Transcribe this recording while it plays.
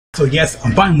So yes,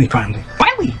 I'm finally,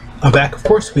 I'm back. Of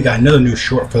course, we got another new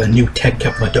short for the new Tech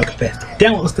Capital Dokkan Fest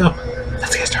download stuff.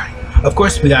 Let's get started. Of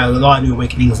course, we got a lot of new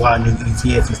awakenings, a lot of new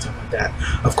EZA'S and stuff like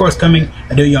that. Of course, coming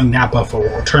a new young Nappa for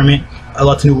World Tournament, a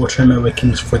lot of new World Tournament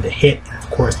awakenings for the hit, and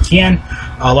of course Tien,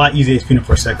 a lot of EZA'S for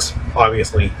Universe 6,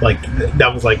 obviously. Like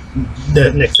that was like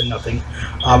the next to nothing.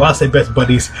 I'll say best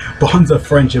buddies, bonds of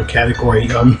friendship category,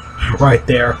 right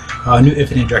there. New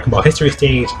Infinite Dragon Ball History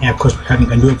stage, and of course we're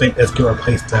having a new event that's going to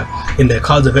replace in the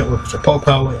cause event with Mr.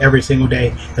 Popo every single day.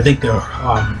 I think they're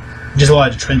just a lot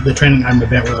of the training item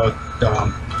event with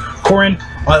Corin.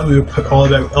 All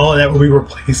that will be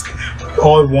replaced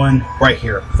all in one right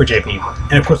here for JP,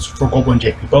 and of course for Global and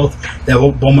JP both. That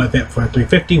Bulma event for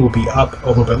 350 will be up a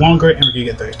little bit longer, and we're gonna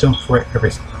get 30 stones for it every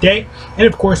single day. And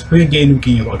of course we're gonna get a new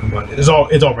GINYU Dokkan bundle. It's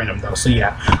all random though. So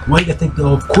yeah, what do you think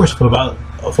though? Of course for about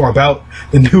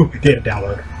the new data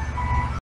download.